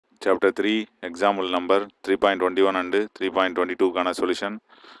Chapter 3, example number 3.21 and 3.22 கான solution.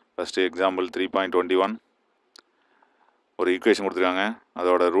 First example 3.21 ஒரு equation கொடுத்துருக்காங்க.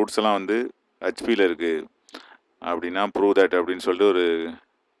 அதோட ரூட்ஸ் எல்லாம் வந்து ஹெச்பியில் இருக்குது அப்படின்னா ப்ரூவ் தட் அப்படின்னு சொல்லிட்டு ஒரு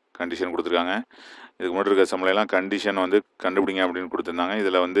கண்டிஷன் கொடுத்துருக்காங்க. இதுக்கு முன்னாடி இருக்க சம்பளம்லாம் கண்டிஷன் வந்து கண்டுபிடிங்க அப்படின்னு கொடுத்துருந்தாங்க.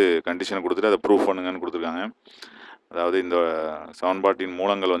 இதில் வந்து கண்டிஷன் கொடுத்துட்டு அதை ப்ரூவ் பண்ணுங்கன்னு கொடுத்துருக்காங்க. அதாவது இந்த சமன்பாட்டின்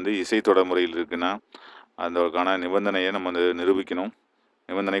மூலங்கள் வந்து இசைத்தொடர் முறையில் இருக்குன்னா அதற்கான நிபந்தனையை நம்ம வந்து நிரூபிக்கணும்.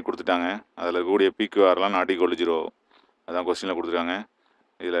 நிபந்தனை கொடுத்துட்டாங்க. அதில் இருக்கக்கூடிய பிக்யூஆர்லாம் நாட் ஈக்குவல் டு 0 அதான் கொஸ்டினில் கொடுத்துருக்காங்க.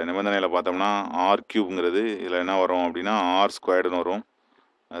 இதில் நிபந்தனையில் பார்த்தோம்னா ஆர் கியூப்ங்கிறது இதில் என்ன வரும் அப்படின்னா ஆர் ஸ்கொயர்டுன்னு வரும்.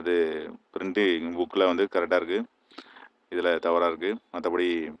 அது பிரிண்டிங் புக்கில் வந்து கரெக்டாக இருக்குது, இதில் தவறாக இருக்குது. மற்றபடி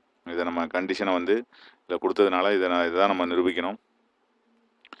இதை நம்ம கண்டிஷனை வந்து இதில் கொடுத்ததுனால இதான் நம்ம நிரூபிக்கணும்.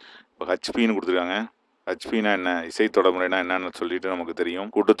 இப்போ ஹெச்பின்னு கொடுத்துருக்காங்க. ஹெச்பின்னா என்ன, இசை தொடர்முறைனா என்னன்னு சொல்லிட்டு நமக்கு தெரியும்.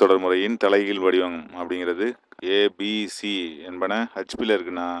 கூட்டுத்தொடர்முறையின் தலைகீழ் வடிவம் அப்படிங்கிறது ஏபிசி என்பன ஹெச்பியில்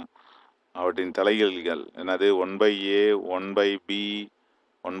இருக்குன்னா அவற்றின் தலைகீழ்கள் என்னது 1/A 1/B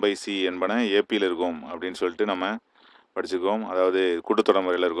 1/C என்பன ஏபியில் இருக்கும் அப்படின்னு சொல்லிட்டு நம்ம படிச்சுக்கோம். அதாவது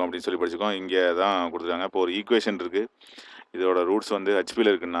கூட்டுத்தொடர்முறையில் இருக்கும் அப்படின்னு சொல்லி படிச்சுக்கோம். இங்கே தான் கொடுத்துருக்காங்க. இப்போ ஒரு ஈக்குவேஷன் இருக்குது, இதோட ரூட்ஸ் வந்து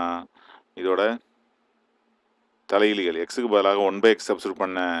ஹெச்பியில் இருக்குன்னா இதோட தலைகீழிகள் எக்ஸுக்கு பதிலாக 1/x சப்ஸ்டியூட்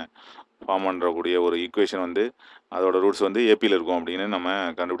பண்ண ஃபார்ம் பண்ணுறக்கூடிய ஒரு ஈக்குவேஷன் வந்து அதோட ரூட்ஸ் வந்து ஏபியில் இருக்கும் அப்படின்னு நம்ம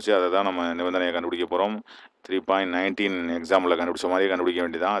கண்டுபிடிச்சி அதை தான் நம்ம நிபந்தனையை கண்டுபிடிக்க போகிறோம். 3.19 எக்ஸாம்பிளில் கண்டுபிடிச்ச மாதிரியே கண்டுபிடிக்க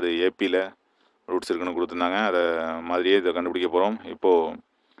வேண்டியதான். அது ஏபியில் ரூட்ஸ் இருக்குன்னு கொடுத்துருந்தாங்க. அதை மாதிரியே இதை கண்டுபிடிக்க போகிறோம். இப்போது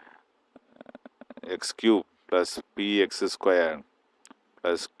X cube plus px square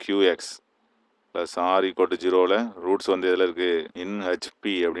plus QX plus R equal to 0வில் roots வந்து எதில் இருக்குது, இன்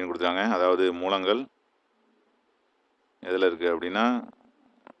ஹெச்பி அப்படின்னு கொடுத்துருக்காங்க. அதாவது மூலங்கள் எதில் இருக்குது அப்படின்னா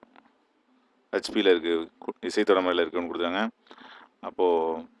ஹெச்பியில் இருக்குது, இசைத்தொடர்முறையில் இருக்குன்னு கொடுத்தாங்க.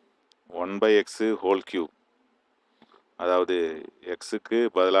 அப்போது 1/x ஹோல் கியூப், அதாவது எக்ஸுக்கு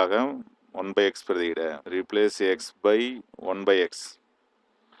பதிலாக 1/x பிரதியிட ரீப்ளேஸ் எக்ஸ் பை 1/x.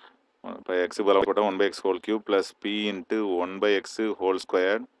 இப்போ எக்ஸுக்கு பதிலாக போட்டால் 1/x whole cube plus B into 1/x whole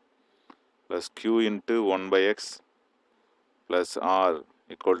square plus Q into 1/x plus R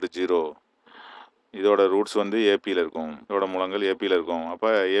equal to 0. இதோட ரூட்ஸ் வந்து ஏபியில் இருக்கும், இதோட மூலங்கள் ஏபியில் இருக்கும். அப்போ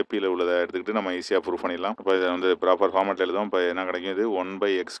ஏபியில் உள்ளதை எடுத்துக்கிட்டு நம்ம ஈஸியாக ப்ரூவ் பண்ணிடலாம். இப்போ இதை வந்து ப்ராப்பர் ஃபார்மேட்டில் எழுதும். இப்போ என்ன கிடைக்கும், இது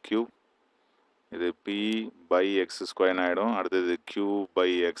 1/x கியூப், இது பி பை எக்ஸ் ஸ்கொயர்னு ஆகிடும். அடுத்தது Q by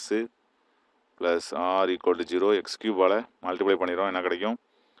x plus R equal to 0. X கியூபால் multiply பண்ணிடுறோம். என்ன கிடைக்கும்,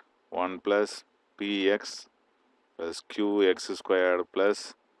 1 plus px plus Q X squared plus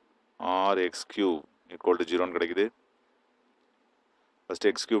R X cube equal to 0ன்னு கிடைக்குது. First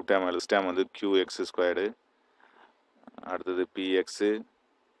X cube time dam வந்து Q X squared, அடுத்தது bx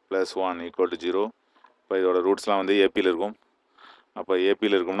plus 1 equal to 0. இப்போ இதோட ரூட்ஸ்லாம் வந்து ஏபியில் இருக்கும். அப்போ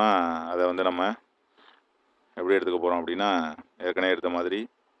ஏபியில் இருக்கும்னா அதை வந்து நம்ம எப்படி எடுத்துக்க போகிறோம் அப்படின்னா ஏற்கனவே எடுத்த மாதிரி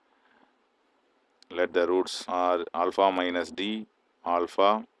let the roots R alpha minus D alpha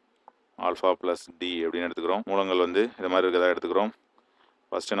plus D அப்படின்னு எடுத்துக்கிறோம். மூலங்கள் வந்து இது மாதிரி இருக்கிறதா எடுத்துக்கிறோம்.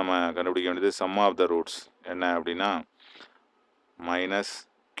 ஃபஸ்ட்டு நம்ம கண்டுபிடிக்க வேண்டியது சம் ஆஃப் த ரூட்ஸ் என்ன அப்படின்னா minus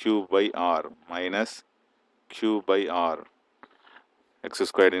Q by R X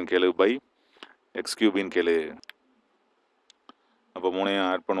ஸ்கொயர்டின் கேளு பை எக்ஸ் கியூபின் கேளு. அப்போ மூணையும்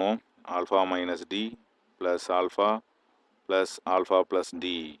ஆட் பண்ணுவோம். Alpha minus D plus alpha plus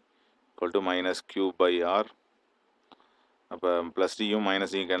D equal to minus Q by R. அப்போ ப்ளஸ் டியும்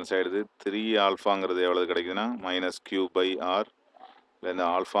மைனஸ் டியும் கேன்சல் ஆகிடுது. 3 ஆல்ஃபாங்கிறது எவ்வளவு கிடைக்குதுன்னா மைனஸ் கியூ பை ஆர், இந்த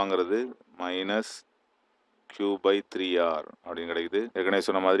ஆல்ஃபாங்கிறது மைனஸ் கியூ பை 3r அப்படின்னு கிடைக்குது. ஏற்கனவே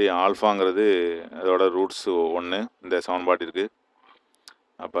சொன்ன மாதிரி ஆல்ஃபாங்கிறது அதோட ரூட்ஸ் 1 இந்த சமன்பாட்டிற்கு.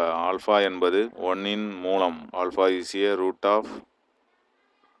 அப்போ ஆல்ஃபா என்பது 1இன் மூலம், alpha is a root of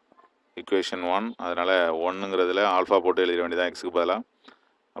equation 1. அதனால் 1ங்கிறதுல ஆல்ஃபா போட்டு எழுத வேண்டியதான் எக்ஸுக்கு பதிலாக.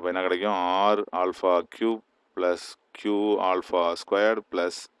 அப்போ என்ன கிடைக்கும், R alpha cube plus Q alpha squared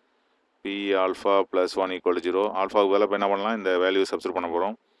plus B alpha plus 1 equal to 0. ஆல்ஃபாவுக்கு பதிலாக இப்போ என்ன பண்ணலாம், இந்த வேல்யூ சப்ஸ்டியூட் பண்ண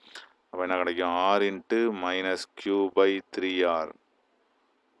போகிறோம். அப்போ என்ன கிடைக்கும், R into minus Q by 3r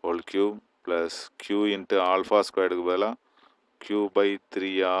whole cube plus Q into alpha ஸ்கொயர்டுக்கு பதிலாக Q by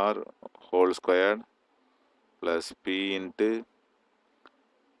 3r whole squared plus B into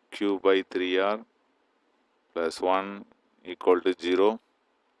Q by 3r plus 1 equal to 0.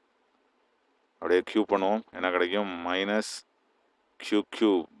 அப்படியே கியூப் பண்ணுவோம். என்ன கிடைக்கும், மைனஸ்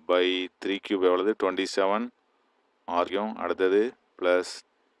கியூ பை 3 கியூப் எவ்வளவு 27 ஆர்க்கும். அடுத்தது plus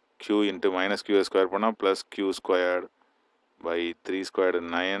q into minus Q square பண்ணால் plus Q squared by 3 squared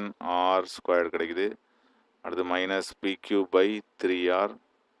 9 R squared கிடைக்குது. அடுத்து minus B Q by 3r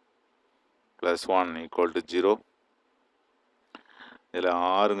plus 1 equal to 0. இதில்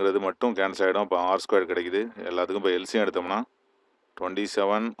ஆறுங்கிறது மட்டும் கேன்சல் ஆகிடும். இப்போ ஆர் ஸ்கொயர் கிடைக்குது. எல்லாத்துக்கும் இப்போ எல்சியம் எடுத்தோம்னா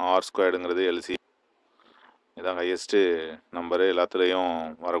 27 R² எல்சிஎம். இதான் ஹையஸ்ட்டு நம்பரு, எல்லாத்துலேயும்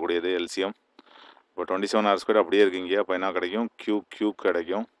வரக்கூடியது எல்சிஎம். இப்போ 27 R² அப்படியே இருக்குது இங்கே. அப்போ என்ன கிடைக்கும்? கியூப்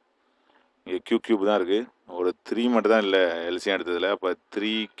கிடைக்கும். இங்கே கியூப் தான் இருக்குது, ஒரு 3 மட்டும் தான் இல்லை எல்சிஎம் எடுத்ததில். அப்போ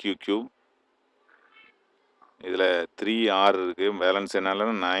 3 கியூப். இதில் 3R இருக்குது, பேலன்ஸ் என்னால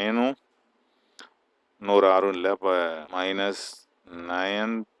 9ம் இன்னொரு ஆரும் இல்லை. அப்போ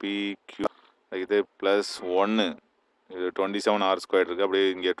 -9PQ இது +1. இது 27 R² இருக்குது, அப்படியே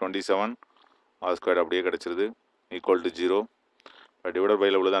இங்கே 27 R² அப்படியே கிடச்சிருது, ஈக்குவல் டு 0. இப்போ டிவைடர்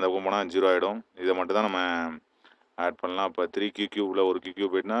பையில் உள்ளது அந்த பக்கம் போனால் 0 ஆகிடும். இதை மட்டும் தான் நம்ம ஆட் பண்ணலாம். அப்போ 3 கியூபில் ஒரு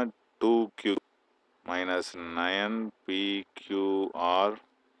cube போயிட்டுனா 2Q -9PQR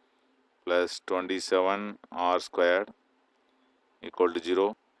 + 27R² equal to 0.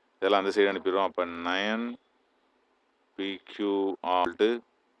 இதெல்லாம் அந்த சைடு அனுப்பிடுறோம். அப்போ 9PQR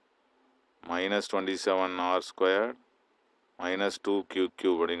 -27R² -2Q³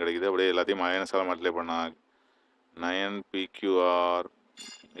 அப்படின்னு கிடைக்குது. அப்படியே எல்லாத்தையும் மைனஸால் மல்டிப்ளை பண்ணால் 9PQR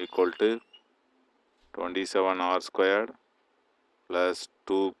 = 27R² +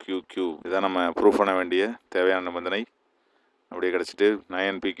 2Q³. இதான் நம்ம ப்ரூஃப் பண்ண வேண்டிய தேவையான நிபந்தனை. அப்படியே கிடச்சிட்டு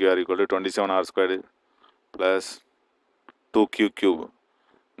 9PQR = 27R² + 2Q³.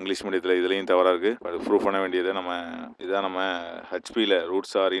 இங்கிலீஷ் மீடியத்தில் இதுலேயும் தவறாக இருக்குது. அது ப்ரூஃப் பண்ண வேண்டியதை இதான் நம்ம ஹெச்பியில்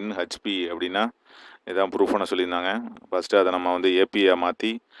ரூட்ஸ் ஆர் இன் ஹெச்பி அப்படின்னா இதான் ப்ரூஃப் பண்ண சொல்லியிருந்தாங்க. ஃபஸ்ட்டு அதை நம்ம ஏபியை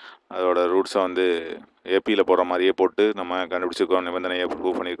மாற்றி அதோட ரூட்ஸை ஏபியில் போடுற மாதிரியே போட்டு நம்ம கண்டுபிடிச்சிருக்கோம், நிபந்தனையை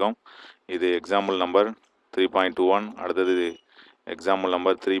ப்ரூஃப் பண்ணியிருக்கோம். இது எக்ஸாம்பிள் நம்பர் 3.21. அடுத்தது எக்ஸாம்பிள்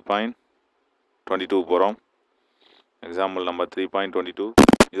நம்பர் 3.22 போகிறோம். Example number 3.22.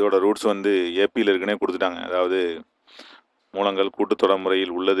 இதோட ரூட்ஸ் ஏபியில் இருக்குன்னே கொடுத்துட்டாங்க. அதாவது மூலங்கள் கூட்டுத்தொடர்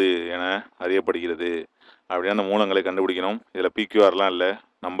முறையில் உள்ளது என அறியப்படுகிறது அப்படின்னா அந்த மூலங்களை கண்டுபிடிக்கணும். இதில் பிக்யூஆர்லாம் இல்லை,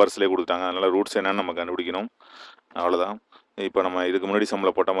 நம்பர்ஸ்லேயே கொடுத்துட்டாங்க. அதனால் ரூட்ஸ் என்னன்னு நம்ம கண்டுபிடிக்கணும், அவ்வளோதான். இப்போ நம்ம இதுக்கு முன்னாடி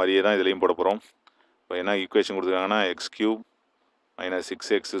சம்மில் போட்ட மாதிரியே தான் இதுலேயும் போட போகிறோம். இப்போ என்ன ஈக்குவேஷன் கொடுத்துருக்காங்கன்னா x³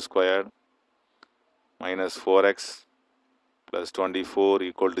 -6x² -4x + 24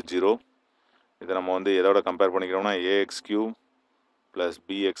 = 0. இதை நம்ம எதோட compare பண்ணிக்கிறோம்னா ax³ +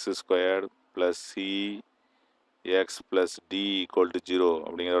 bx² + cx + d = 0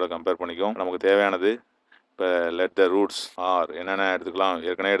 அப்படிங்கிறதோட கம்பேர் பண்ணிக்கும். நமக்கு தேவையானது இப்போ லெட் த ரூட்ஸ் ஆர் என்னென்ன எடுத்துக்கலாம்,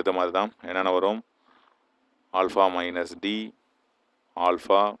 ஏற்கனவே எடுத்த மாதிரி தான். என்னென்ன வரும்? α - d, α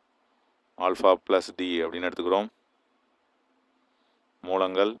 + d அப்படின்னு எடுத்துக்கிறோம்.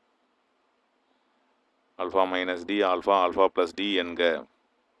 மூலங்கள் α - d, α + d என்க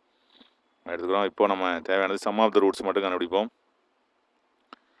எடுத்துக்கிறோம். இப்போ நம்ம தேவையானது சம் ஆஃப் த ரூட்ஸ் மட்டும் கண்டுபிடிப்போம்.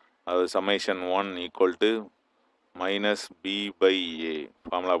 அது சம்மேஷன் 1 = -b/a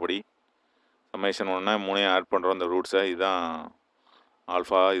ஃபார்முலா படி. சம்மேஷன் 1னா 3 ஆட் பண்ணுறோம் இந்த ரூட்ஸை. இதுதான்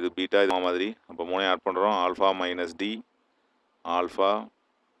ஆல்ஃபா, இது பீட்டா, இது மாதிரி. அப்போ 3 ஆட் பண்ணுறோம். α - d, α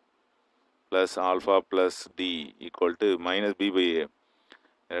 + d = -b/a.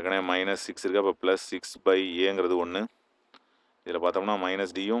 ஏற்கனவே -6 இருக்குது, அப்போ +6/aங்கிறது 1. இதில் பார்த்தோம்னா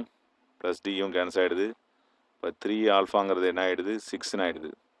 -dயும் +dயும் கேன்சல் ஆகிடுது. இப்போ 3α என்ன ஆகிடுது? 6ன்னு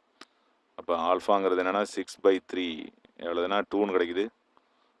ஆகிடுது. அப்போ ஆல்ஃபாங்கிறது என்னென்னா 6/3 எவ்வளோதுன்னா 2ன்னு கிடைக்குது.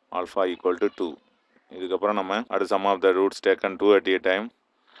 α = 2. இதுக்கப்புறம் நம்ம அடுத்த some of the roots taken 2 at a time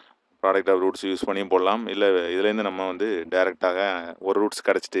product of roots use பண்ணியும் போடலாம். இல்லை இதுலேருந்து நம்ம டேரெக்டாக ஒரு ரூட்ஸ்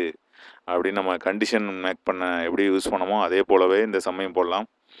கிடச்சிட்டு அப்படின்னு நம்ம கண்டிஷன் மேக் பண்ண எப்படி யூஸ் பண்ணமோ அதே போலவே இந்த சம்மையும் போடலாம்.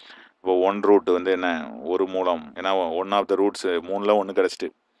 இப்போ 1 ரூட் என்ன, ஒரு மூலம். ஏன்னா 1 ஆஃப் த ரூட்ஸ் 3ல் 1 கிடச்சிட்டு,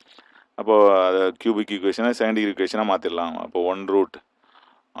 அப்போது அதை கியூபிக் ஈக்குவேஷனாக செகண்ட் ஈக்குவேஷனாக மாற்றிடலாம். அப்போ 1 ரூட்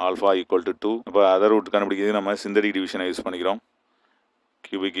α = 2. இப்போ அதர் ரூட் கண்டுபிடிக்கிறது நம்ம சிந்தடிக் டிவிஷனை யூஸ் பண்ணிக்கிறோம்,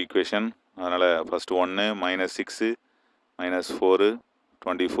 கியூபிக் ஈக்குவேஷன். அதனால் ஃபஸ்ட்டு 1 -6 -4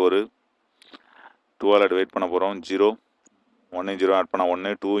 24 2ஆல் டிவைட் பண்ண போகிறோம். 0 1 0 ஆட் பண்ணால்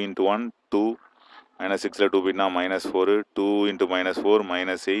 1, 2 × 1 2, -6ல் 2 போயிட்டுனா -4, 2 × -4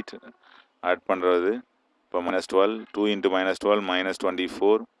 -8 ஆட் பண்ணுறது. இப்போ -12, 2 × -12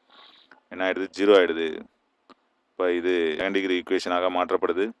 -24 என்ன ஆகிடுது? 0 ஆகிடுது. இப்போ இது செகண்ட் டிகிரி ஈக்குவேஷனாக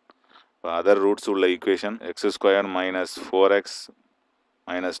மாற்றப்படுது. இப்போ அதர் ரூட்ஸ் உள்ள ஈக்குவேஷன் x² - 4x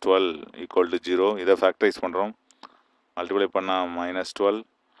 - 12 = 0. இதை ஃபேக்டரைஸ் பண்ணுறோம். மல்டிப்ளை பண்ணால் -12,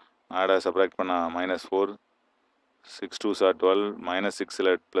 ஆடை சப்ராக்ட் பண்ணால் -4, 6 2s are 12, -6ல்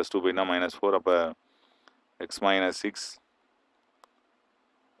 +2 போயிட்டுனா -4. அப்போ x - 6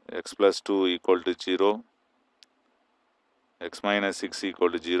 x + 2 = 0, x - 6 =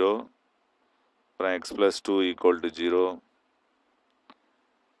 0, அப்புறம் x + 2 = 0,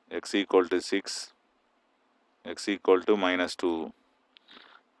 x = 6, x = -2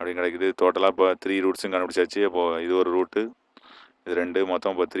 அப்படி கிடைக்குது. டோட்டலாக இப்போ 3 ரூட்ஸும் கண்டுபிடிச்சாச்சு. அப்போது இது ஒரு ரூட்டு, இது 2,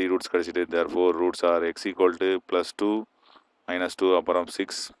 மொத்தம் இப்போ 3 roots கிடச்சிட்டு. Therefore roots R x = +2 -2 அப்புறம்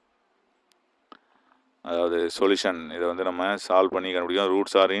 6. அதாவது சொல்யூஷன் இதை வந்து நம்ம சால்வ் பண்ணி கண்டுபிடிக்கணும்.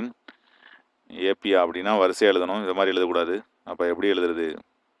 ரூட்ஸ் ஆர் இன் ஏபியா அப்படின்னா வரிசையாக எழுதணும், இது மாதிரி எழுதக்கூடாது. அப்போ எப்படி எழுதுறது?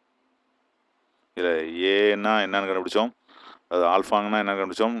 இதில் ஏன்னா என்னென்னு கண்டுபிடிச்சோம், அது ஆல்ஃபாங்கன்னா என்னென்னு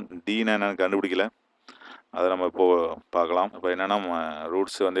கண்டுபிடிச்சோம், டீனா என்னென்னு கண்டுபிடிக்கல. அதை நம்ம இப்போது பார்க்கலாம். இப்போ என்னென்னா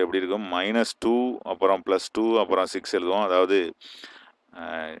ரூட்ஸ் வந்து எப்படி இருக்கும், -2 அப்புறம் +2 அப்புறம் 6 எழுதுவோம். அதாவது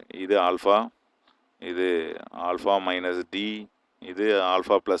இது ஆல்ஃபா, இது ஆல்ஃபா மைனஸ் டி, இது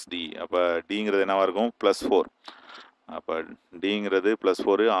ஆல்ஃபா ப்ளஸ் டி. அப்போ டிங்கிறது என்னவாக இருக்கும், +4. அப்போ டிங்கிறது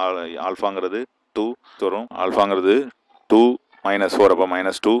 +4, ஆல்ஃபாங்கிறது 2 வரும். ஆல்ஃபாங்கிறது 2 -4, அப்போ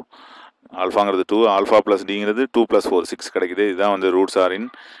 -2, ஆல்ஃபாங்கிறது 2, ஆல்ஃபா ப்ளஸ் டிங்கிறது 2 + 4 6 கிடைக்குது. இதுதான் வந்து ரூட்ஸ் ஆரின்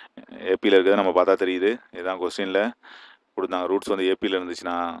ஏபியில் இருக்கிறது நம்ம பார்த்தா தெரியுது. இதுதான் கொஸ்டினில் கொடுத்தாங்க. ரூட்ஸ் வந்து ஏபியில்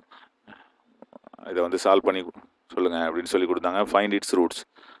இருந்துச்சுன்னா இதை வந்து சால்வ் பண்ணி சொல்லுங்கள் அப்படின்னு சொல்லி கொடுத்தாங்க. ஃபைண்ட் இட்ஸ் ரூட்ஸ்,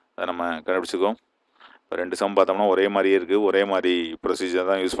 அதை நம்ம கண்டுபிடிச்சிக்கோம். இப்போ 2 சம் பார்த்தோம்னா ஒரே மாதிரியே இருக்குது, ஒரே மாதிரி ப்ரொசீஜர்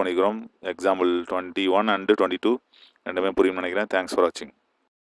தான் யூஸ் பண்ணிக்கிறோம். எக்ஸாம்பிள் 21 and 22 ரெண்டுமே புரியும்னு நினைக்கிறேன். தேங்க்ஸ் ஃபார் வாட்சிங்.